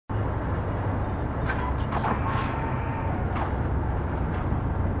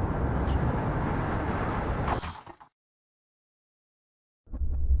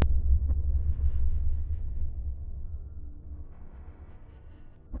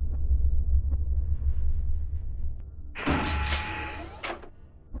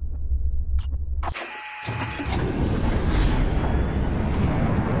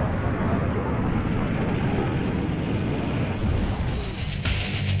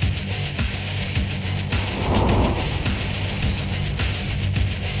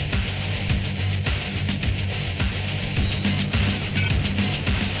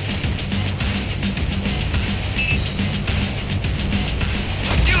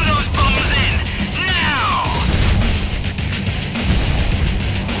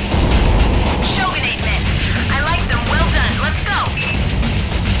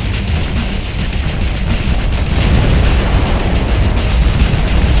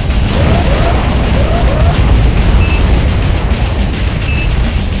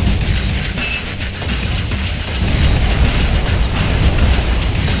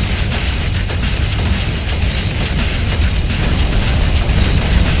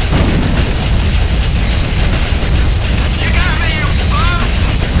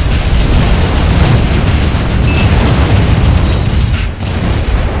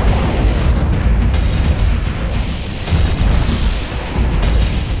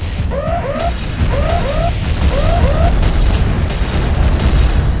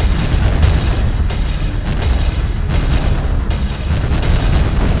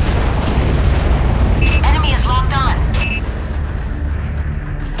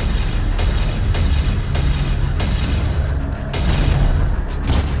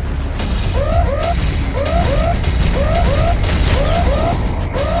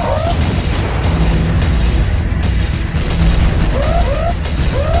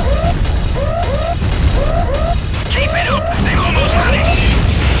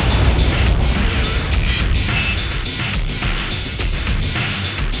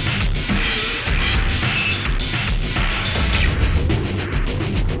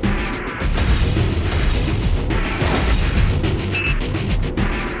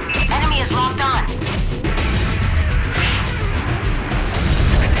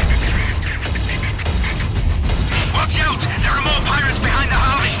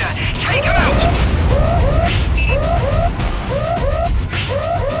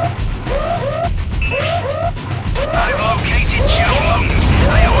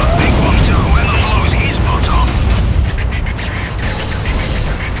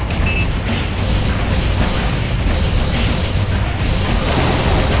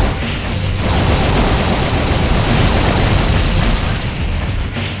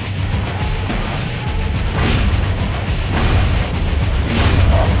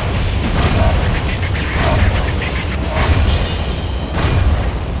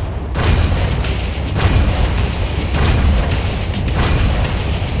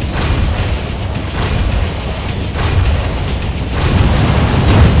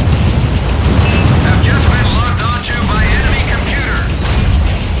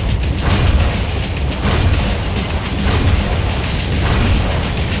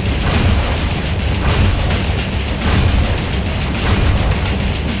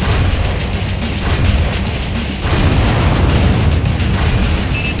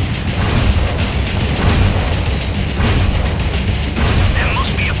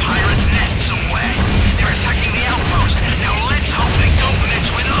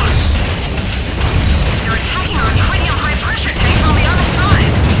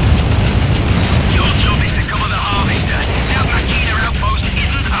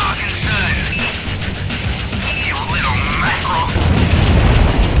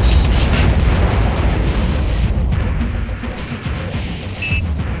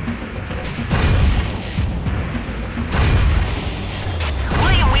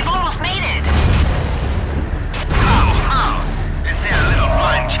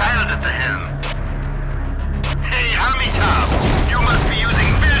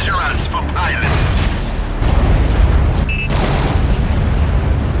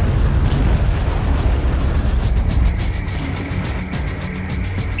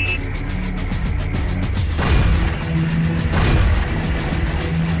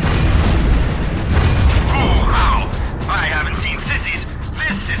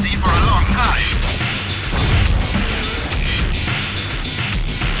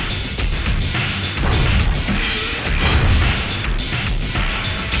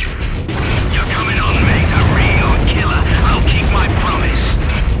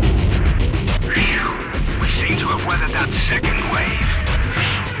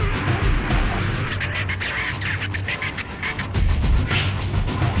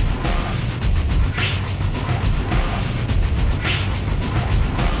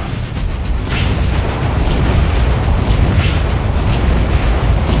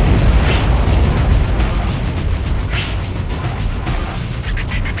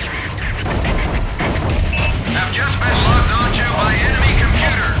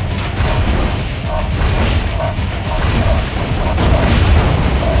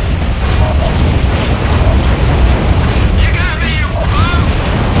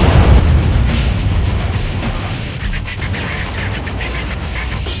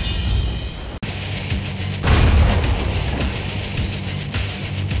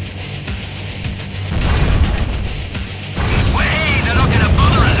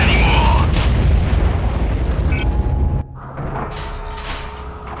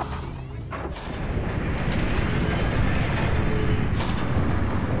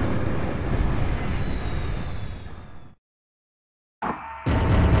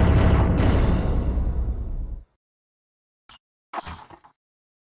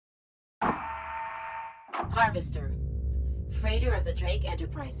Harvester, freighter of the Drake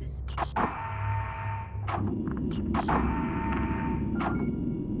Enterprises.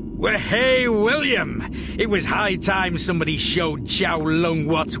 Well, hey, William! It was high time somebody showed Chow Lung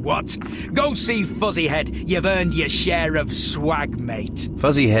what's what. Go see Fuzzyhead. You've earned your share of swag, mate.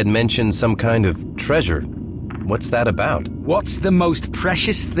 Fuzzyhead mentioned some kind of treasure. What's that about? What's the most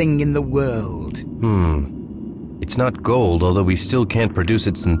precious thing in the world? It's not gold, although we still can't produce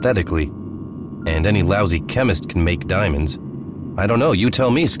it synthetically. And any lousy chemist can make diamonds. I don't know, you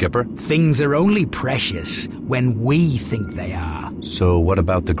tell me, Skipper. Things are only precious when we think they are. So what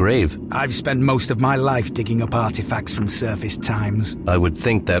about the grave? I've spent most of my life digging up artifacts from surface times. I would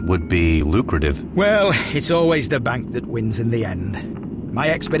think that would be lucrative. Well, it's always the bank that wins in the end. My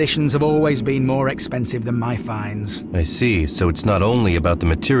expeditions have always been more expensive than my finds. I see, so it's not only about the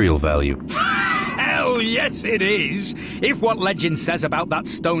material value. Hell yes it is! If what legend says about that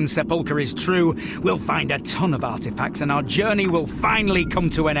stone sepulchre is true, we'll find a ton of artifacts and our journey will finally come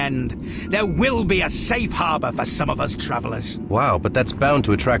to an end. There will be a safe harbor for some of us travelers. Wow, but that's bound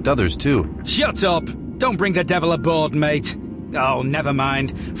to attract others too. Shut up! Don't bring the devil aboard, mate. Oh, never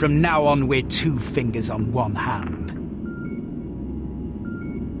mind. From now on we're 2 fingers on one hand.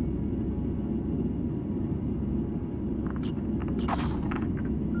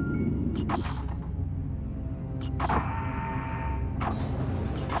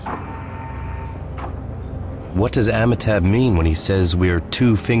 What does Amitab mean when he says we're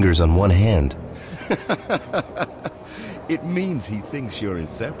 2 fingers on one hand? It means he thinks you're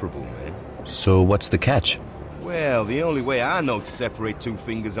inseparable, man. So what's the catch? Well, the only way I know to separate 2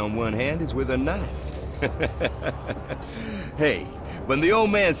 fingers on one hand is with a knife. Hey, when the old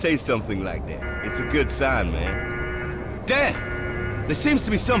man says something like that, it's a good sign, man. Damn! There seems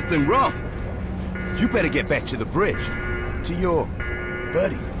to be something wrong. You better get back to the bridge. To your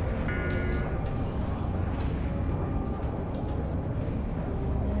buddy.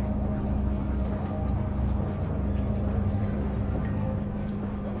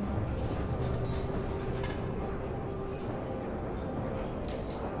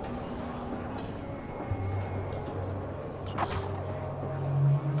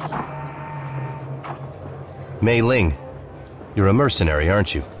 Mei Ling, you're a mercenary,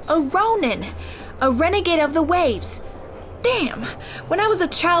 aren't you? A Ronin! A renegade of the waves! Damn! When I was a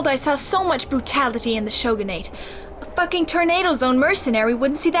child, I saw so much brutality in the Shogunate. A fucking Tornado Zone mercenary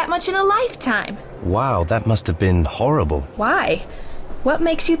wouldn't see that much in a lifetime. Wow, that must have been horrible. Why? What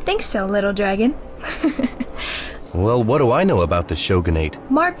makes you think so, little dragon? Well, what do I know about the Shogunate?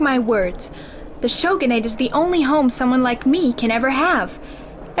 Mark my words. The Shogunate is the only home someone like me can ever have.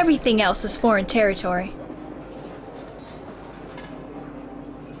 Everything else is foreign territory.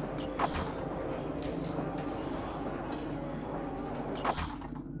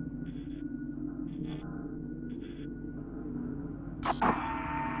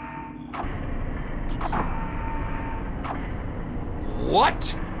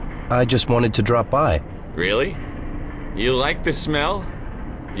 What? I just wanted to drop by. Really? You like the smell?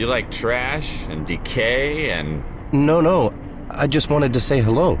 You like trash and decay and... No, I just wanted to say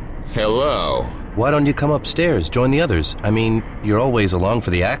hello. Hello. Why don't you come upstairs, join the others? I mean, you're always along for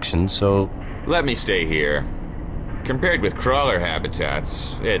the action, so... Let me stay here. Compared with crawler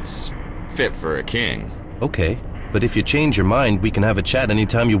habitats, it's fit for a king. Okay, but if you change your mind, we can have a chat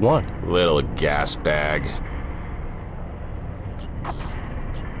anytime you want. Little gas bag.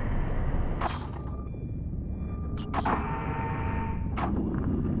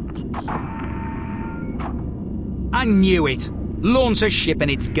 I knew it. Launch a ship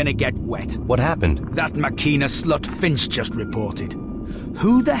and it's gonna get wet. What happened? That Machina slut Finch just reported.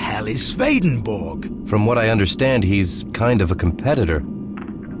 Who the hell is Swedenborg? From what I understand, he's kind of a competitor.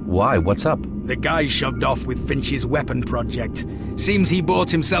 Why? What's up? The guy shoved off with Finch's weapon project. Seems he bought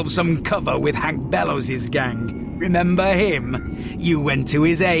himself some cover with Hank Bellows' gang. Remember him? You went to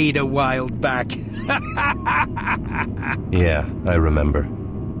his aid a while back. Yeah, I remember.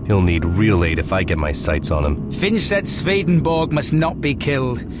 He'll need real aid if I get my sights on him. Finch said Swedenborg must not be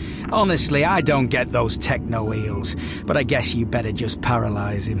killed. Honestly, I don't get those techno-eels, but I guess you better just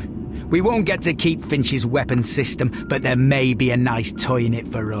paralyze him. We won't get to keep Finch's weapon system, but there may be a nice toy in it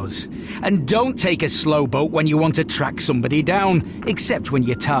for us. And don't take a slow boat when you want to track somebody down, except when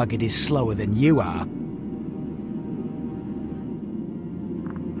your target is slower than you are.